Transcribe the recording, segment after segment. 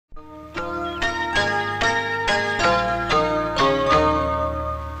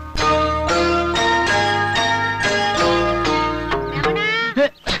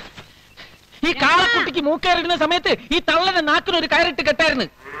മൂക്കേറിടുന്ന സമയത്ത് ഈ തള്ളനെ നാക്കിനൊരു കയറിട്ട് കെട്ടായിരുന്നു.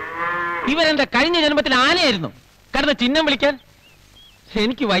 ഇവരെന്റെ കഴിഞ്ഞ ജന്മത്തിൽ ആനയായിരുന്നു. കാരണം ചിഹ്നം വിളിക്കാൻ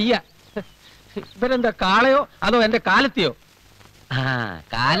എനിക്ക് വയ്യ. ഇവരെന്താ കാളയോ അതോ എന്റെ കാലത്തെയോ?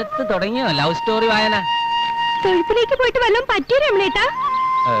 കാലത്ത് തുടങ്ങിയോ ലവ് സ്റ്റോറി വായന? തൊഴുത്തിലേക്ക് പോയിട്ട് വല്ലതും പറ്റിയോ രമണേട്ടാ?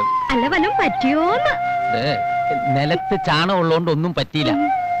 അല്ല വല്ലതും പറ്റിയോന്ന്? നിലത്ത് ചാണം ഉള്ളോണ്ട് ഒന്നും പറ്റിയില്ല,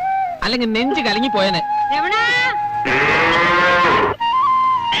 അല്ലെങ്കിൽ നെഞ്ച് കലങ്ങി പോയനെ.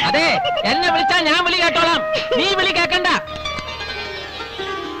 അതെ, എന്നെ വിളിച്ചാ ഞാൻ വിളി കേട്ടോളാം, നീ വിളി കേക്കണ്ട.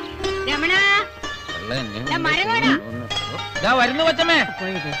 വരുന്നു കൊച്ചമ്മേ.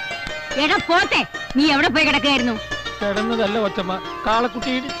 എടാ പോത്തെ, നീ എവിടെ പോയി കിടക്കായിരുന്നു? കിടന്നതല്ല കൊച്ചമ്മ, കാളക്കുട്ടി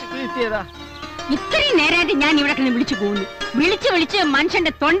ഇടിച്ച് വീഴ്ത്തിയതാ. ഇത്രയും നേരമായിട്ട് ഞാൻ ഇവിടെ വിളിച്ചു പോകുന്നു. വിളിച്ച്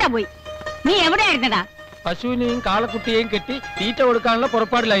മനുഷ്യന്റെ തൊണ്ട പോയി. നീ എവിടെയായിരുന്നടാ? പശുവിനെയും കാളക്കുട്ടിയെയും കെട്ടി തീറ്റ കൊടുക്കാനുള്ള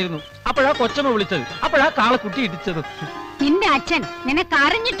പുറപ്പാടിലായിരുന്നു. അപ്പോഴാ കൊച്ചമ്മ വിളിച്ചത്, അപ്പോഴാ കാളക്കുട്ടി ഇടിച്ചത്. നിന്റെ അച്ഛൻ നിനക്ക്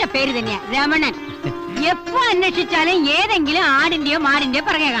അറിഞ്ഞിട്ട പേര് തന്നെയാ രമണൻ. എപ്പോ അന്വേഷിച്ചാലും ഏതെങ്കിലും ആടിന്റെയോ മാടിന്റെയോ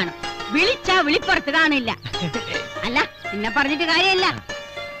പുറകെ കാണും. വിളിച്ചാ വിളിപ്പുറത്ത് കാണില്ല. അല്ല, നിന്നെ പറഞ്ഞിട്ട് കാര്യമില്ല,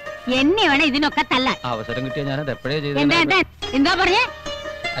 എന്നെയാണ് ഇതിനൊക്കെ തല്ലാൻ. അവസരം കിട്ടിയ ഞാനത് എപ്പോഴേ എന്താ പറഞ്ഞേ?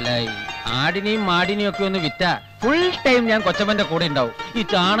 അല്ല, ഈ ആടിനെയും മാടിനെയും ഒക്കെ ഒന്ന് വിറ്റ ഫുൾ ടൈം ഞാൻ കൊച്ചമ്മന്റെ കൂടെ ഉണ്ടാവും. ഈ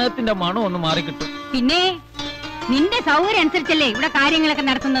ചാണകത്തിന്റെ മണം ഒന്ന് മാറിക്കിട്ടും. പിന്നെ നിന്റെ സൗകര്യം അനുസരിച്ചല്ലേ ഇവിടെ കാര്യങ്ങളൊക്കെ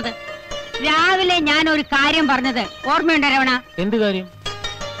നടത്തുന്നത്. രാവിലെ ഞാൻ ഒരു കാര്യം പറഞ്ഞത് ഓർമ്മയുണ്ടോ രമണ? എന്ത് കാര്യം?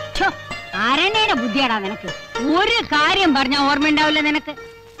 അരണയുടെ ബുദ്ധിയാടാ നിനക്ക്. ഒരു കാര്യം പറഞ്ഞാ ഓർമ്മയുണ്ടാവില്ല നിനക്ക്.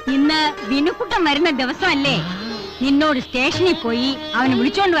 ഇന്ന് വിനുക്കുട്ടൻ വരുന്ന ദിവസമല്ലേ? നിന്നോട് സ്റ്റേഷനിൽ പോയി അവനെ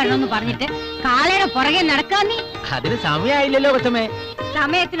വിളിച്ചോണ്ട് വരണമെന്ന് പറഞ്ഞിട്ട് കാളയുടെ പുറകെ നടക്കാൻ നീ. അതിന് സമയമായില്ലല്ലോ കൊച്ചമ്മേ.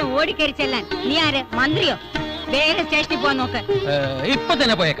 സമയത്തിന് ഓടിക്കരി ചെല്ലാൻ നീ ആര്, മന്ത്രിയോ? വേഗം സ്റ്റേഷനിൽ പോവാൻ നോക്ക്. ഇപ്പൊ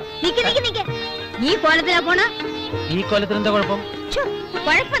തന്നെ പോയേക്കാം. നിക്ക്, ഈ കോലത്തിലാ പോണ? ഈ കോലത്തിന് എന്താ കുഴപ്പം?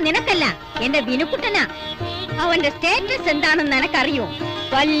 കുഴപ്പം നിനക്കല്ല, എന്റെ വിനുക്കുട്ടനാ. അവന്റെ സ്റ്റേറ്റസ് എന്താണെന്ന് നിനക്കറിയോ?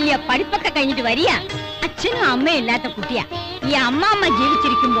 വലിയ പഠിപ്പൊക്കെ കഴിഞ്ഞിട്ട് വരിക. അച്ഛനും അമ്മയും ഇല്ലാത്ത കുട്ടിയാ. ഈ അമ്മാമ്മ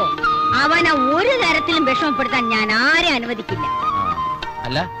ജീവിച്ചിരിക്കുമ്പോ അവനെ ഒരു തരത്തിലും വിഷമപ്പെടുത്താൻ ഞാൻ ആരെ അനുവദിക്കില്ല.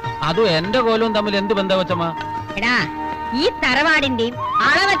 അല്ല, അതും എന്റെ കോലവും തമ്മിൽ എന്ത് ബന്ധ കൊച്ചമ്മ? എടാ, ഈ തറവാടിന്റെയും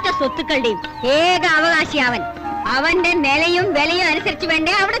അളവറ്റ സ്വത്തുക്കളുടെയും ഏക അവകാശി അവൻ. അവന്റെ നിലയും വിലയും അനുസരിച്ച്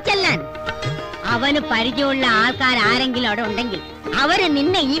വേണ്ടേ അവിടെ ചെല്ലാൻ. അവന് പരിചയമുള്ള ആൾക്കാർ ആരെങ്കിലും അവിടെ ഉണ്ടെങ്കിൽ അവര്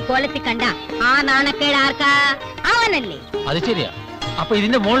നിന്നെ ഈ കോലത്തിൽ കണ്ട ആ നാണക്കേട് ആർക്കാ? അവനല്ലേ? അത് ശരിയാ. അപ്പൊ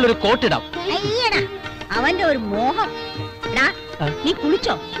ഇതിന്റെ മുകളിൽ ഒരു കോട്ടിടാം. അയ്യടാ, അവന്റെ ഒരു മോഹം. നീ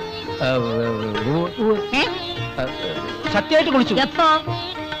കുളിച്ചോ? സത്യമായിട്ട് കുളിച്ചു. എപ്പോ?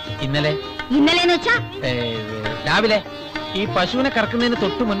 ഇന്നലെ. ഇന്നലെന്ന് വെച്ചാ രാവിലെ ഈ പശുവിനെ കറക്കുന്നതിന്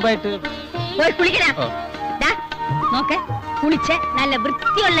തൊട്ട് മുൻപായിട്ട് പോയി കുളിക്കടാ. നോക്ക്, കുളിച്ച് നല്ല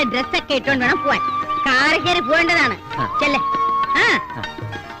വൃത്തിയുള്ള ഡ്രസ്സൊക്കെ ഇട്ടോണ്ട് വേണം പോവാൻ. കാറ് കയറി പോവേണ്ടതാണ്. ചെല്ലേ.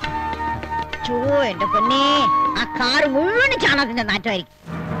 ചോ എന്റെ പൊന്നേ, ആ കാറ് മുഴുവൻ ചാണകത്തിന്റെ നാറ്റമായിരിക്കും.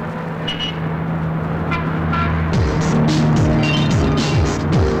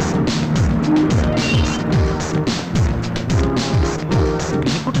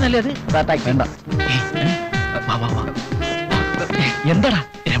 എന്താടാ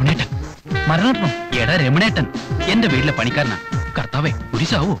രമണേട്ടൻ? മരണാത്മം? എടാ രമണേട്ടൻ എന്റെ വീട്ടിലെ പണിക്കാരനാ. കർത്താവേ,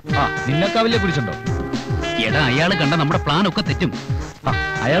 കുരിശാവോ? നിന്നക്കാവില്ലേ കുരിശുണ്ടോ? എടാ, അയാള് കണ്ട നമ്മുടെ പ്ലാൻ ഒക്കെ തെറ്റും.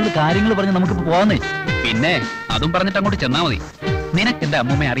 അയാളുടെ കാര്യങ്ങൾ പറഞ്ഞ് നമുക്കിപ്പോ പോവാന്നേ. പിന്നെ അതും പറഞ്ഞിട്ട് അങ്ങോട്ട് ചെന്നാ മതി. നിനക്ക് എന്റെ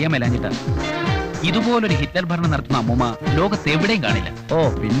അമ്മൂമ്മയെ അറിയാൻ മേലാഞ്ഞിട്ടാ. ഇതുപോലൊരു ഹിറ്റ്ലർ ഭരണം നടത്തുന്ന അമ്മൂമ്മ ലോകത്ത് എവിടെയും കാണില്ല. ഓ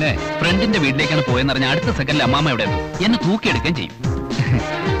പിന്നെ ഫ്രണ്ടിന്റെ വീട്ടിലേക്കാണ് പോയെന്നറിഞ്ഞ അടുത്ത സെക്കൻഡിൽ അമ്മാമ്മ എവിടെ എന്നെ തൂക്കിയെടുക്കുകയും ചെയ്യും.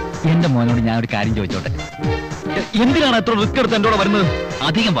 എന്റെ മോനോട് ഞാൻ ഒരു കാര്യം ചോദിച്ചോട്ടെ, എന്തിനാണ് എത്ര റിസ്ക് എടുത്ത് എന്നോട് വരുന്നത്?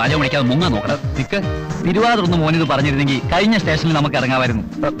 അധികം വാചകം വിളിക്കാതെ മുങ്ങാൻ നോക്കണം. നിക്ക്, തിരുവാതിര ഒന്ന് മോനിത് പറഞ്ഞിരുന്നെങ്കിൽ കഴിഞ്ഞ സ്റ്റേഷനിൽ നമുക്ക് ഇറങ്ങാമായിരുന്നു.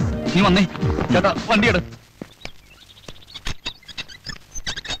 നീ വന്നേ ചേട്ടാ, വണ്ടിയെടു.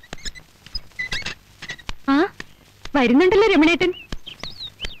 വരുന്നുണ്ടല്ലോ രമണേട്ടൻ.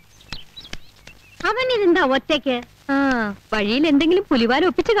 അവൻ ഇതെന്താ ഒറ്റയ്ക്ക്? വഴിയിൽ എന്തെങ്കിലും പുലിവാല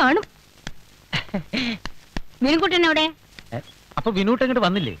ഒപ്പിച്ച് കാണും. വിനുക്കുട്ടൻ അവിടെ? അപ്പൊ വിനൂട്ട് അങ്ങോട്ട്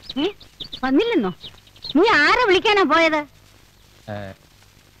വന്നില്ലേ? വന്നില്ലെന്നോ? നീ ആരെ വിളിക്കാനാ പോയത്?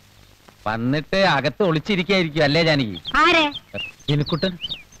 വന്നിട്ട് അകത്ത് ഒളിച്ചിരിക്കായിരിക്കും അല്ലേ ജാനകി? ആരെ? വിനുക്കുട്ടൻ.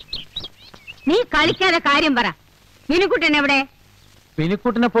 നീ കളിക്കാതെ കാര്യം പറ. വിനുക്കുട്ടൻ എവിടെ?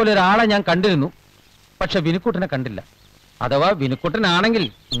 വിനുക്കുട്ടനെ പോലെ ഒരാളെ ഞാൻ കണ്ടിരുന്നു, പക്ഷെ വിനുക്കുട്ടനെ കണ്ടില്ല. അഥവാ വിനുക്കുട്ടനാണെങ്കിൽ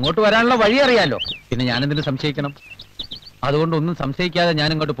ഇങ്ങോട്ട് വരാനുള്ള വഴി അറിയാലോ, പിന്നെ ഞാനെന്തിനും സംശയിക്കണം? അതുകൊണ്ട് ഒന്നും സംശയിക്കാതെ ഞാൻ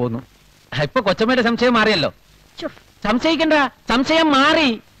ഇങ്ങോട്ട് പോന്നു. ഇപ്പൊ കൊച്ചമ്മയുടെ സംശയം മാറിയല്ലോ. സംശയിക്കണ്ട, സംശയം മാറി.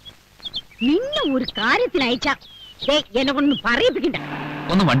 നിന്നെ ഒരു കാര്യത്തിന് അയച്ചാ എന്നെ കൊണ്ടൊന്നും പറയിപ്പിക്കണ്ട.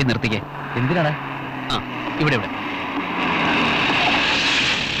 ഒന്ന് വണ്ടി നിർത്തിക്കേ. എന്തിനാണ്? ഇവിടെ ഇവിടെ.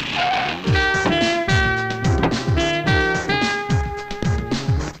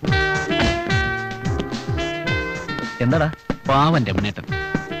 എന്താടാ? പാവൻ രമണേട്ടൻ.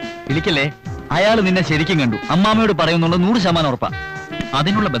 വിളിക്കല്ലേ? അയാൾ നിന്നെ ശരിക്കും കണ്ടു. അമ്മാമ്മയോട് പറയുന്നുണ്ട് 100% ഉറപ്പാ.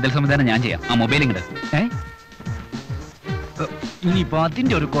 അതിനുള്ള ബദൽ സംവിധാനം ഞാൻ ചെയ്യാം. ആ മൊബൈൽ ഇങ്ങട്. ഇനിയിപ്പോ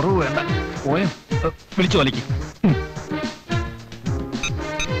അതിന്റെ ഒരു കുറവ് വേണ്ട. പോയോ? വിളിച്ചു വലിക്ക്.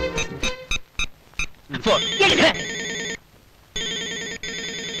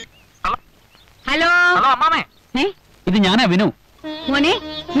 ഹലോ അമ്മാമേ, ഏ ഇത് ഞാനാ വിനു. മോനെ,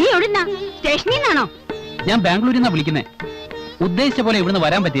 നീ എവിടുന്നാ? സ്റ്റേഷനിൽ നിന്നാണോ? ഞാൻ ബാംഗ്ലൂരിൽ നിന്നാ വിളിക്കുന്നേ. ഉദ്ദേശിച്ച പോലെ ഇവിടുന്ന്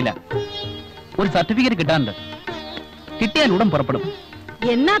വരാൻ പറ്റിയില്ല. ഒരു സർട്ടിഫിക്കറ്റ് കിട്ടാനുണ്ട്. കിട്ടിയാൽ ഉടൻ പുറപ്പെടും.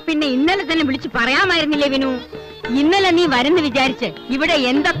 എന്നാ പിന്നെ ഇന്നലെ തന്നെ വിളിച്ചു പറയാമായിരുന്നില്ലേ വിനു? ഇന്നലെ നീ വരുന്ന് വിചാരിച്ച് ഇവിടെ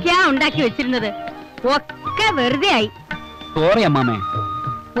എന്തൊക്കെയാ ഉണ്ടാക്കി വെച്ചിരുന്നത്. ഒക്കെ വെറുതെ ആയി. സോറി അമ്മാമേ.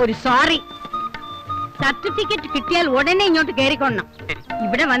 ഒരു സോറി. സർട്ടിഫിക്കറ്റ് കിട്ടിയാൽ ഉടനെ ഇങ്ങോട്ട് കയറിക്കൊള്ളണം.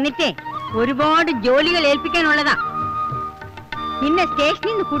 ഇവിടെ വന്നിട്ടേ ഒരുപാട് ജോലികൾ ഏൽപ്പിക്കാനുള്ളതാ. നിന്നെ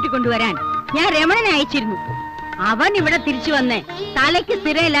സ്റ്റേഷനിൽ നിന്ന് കൂട്ടിക്കൊണ്ടുവരാൻ ഞാൻ രമണനെ അയച്ചിരുന്നു. അവൻ ഇവിടെ തിരിച്ചു വന്ന് തലയ്ക്ക്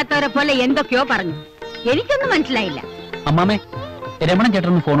സ്ഥിരമില്ലാത്തവരെ പോലെ എന്തൊക്കെയോ പറഞ്ഞു. എനിക്കൊന്നും മനസ്സിലായില്ല. അമ്മാമേ, രമണൻ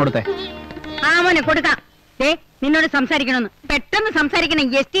ചേട്ടൻ ഫോൺ കൊടുത്തേ. മോനെ കൊടുക്കാം. നിന്നോട് സംസാരിക്കണമെന്ന്. പെട്ടെന്ന് സംസാരിക്കണം.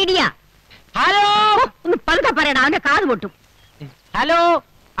 STDയാ. ഹലോ, ഒന്ന് പതുക്കെ പറയടാ, അവന്റെ കാത് പൊട്ടും. Hello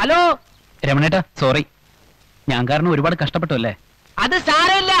hello. രമണേട്ടാ, സോറി. ഞാൻ കാരണം ഒരുപാട് കഷ്ടപ്പെട്ടു അല്ലേ? അത്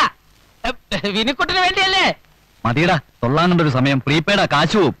സാരമില്ല, വിനുക്കുട്ടിന് വേണ്ടിയല്ലേ. മതിയടാ, തൊള്ളാനുണ്ടൊരു സമയം. പ്രീപെയ്ഡാ,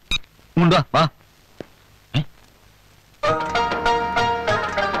 കാശ് പോവും. കൊണ്ടുവാ, വാ.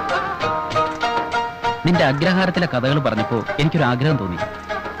 നിന്റെ അഗ്രഹാരത്തിലെ കഥകൾ പറഞ്ഞപ്പോ എനിക്കൊരു ആഗ്രഹം തോന്നി.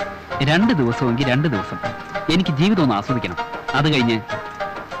 2 ദിവസമെങ്കിൽ 2 ദിവസം എനിക്ക് ജീവിതം ഒന്ന് ആസ്വദിക്കണം. അത് കഴിഞ്ഞ്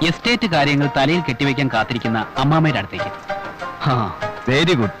എസ്റ്റേറ്റ് കാര്യങ്ങൾ തലയിൽ കെട്ടിവെക്കാൻ കാത്തിരിക്കുന്ന അമ്മാമ്മയുടെ അടുത്തേക്ക്.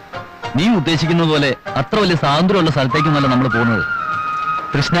 Very good. നീ ഉദ്ദേശിക്കുന്ന പോലെ അത്ര വലിയ സ്വാതന്ത്ര്യമുള്ള സ്ഥലത്തേക്കൊന്നല്ല നമ്മൾ പോകുന്നത്.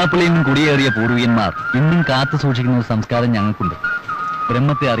 കൃഷ്ണാപ്പള്ളിയിൽ നിന്നും കുടിയേറിയ പൂർവികന്മാർ ഇന്നും കാത്തു സൂക്ഷിക്കുന്ന സംസ്കാരം ഞങ്ങൾക്കുണ്ട്.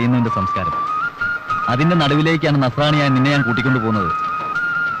 ബ്രഹ്മത്തെ അറിയുന്നതിന്റെ സംസ്കാരം. അതിന്റെ നടുവിലേക്കാണ് നസ്രാണിയായി നിന്നെ ഞാൻ കൂട്ടിക്കൊണ്ടു പോകുന്നത്.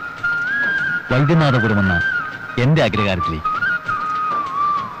 വൈദ്യനാഥപുരം എന്ന എന്റെ അഗ്രഹാരത്തിലേക്ക്.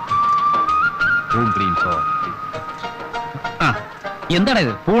 എന്താണ്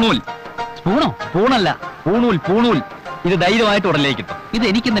ഇത്? പൂണൂൽ. സ്പൂണോ? പൂണല്ല, പൂണൂൽ, പൂണൂൽ. ഇത് ധൈര്യമായിട്ട് ഉടലേക്ക് കിട്ടും. ഇത്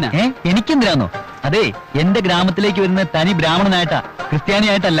എനിക്കെന്തിനാ? എനിക്കെന്തിനാന്നോ? അതെ, എന്റെ ഗ്രാമത്തിലേക്ക് വരുന്ന തനി ബ്രാഹ്മണനായിട്ടാ,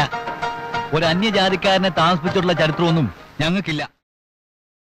 ക്രിസ്ത്യാനിയായിട്ടല്ല. ഒരു അന്യജാതിക്കാരനെ താമസിപ്പിച്ചിട്ടുള്ള ചരിത്രമൊന്നും ഞങ്ങൾക്കില്ല.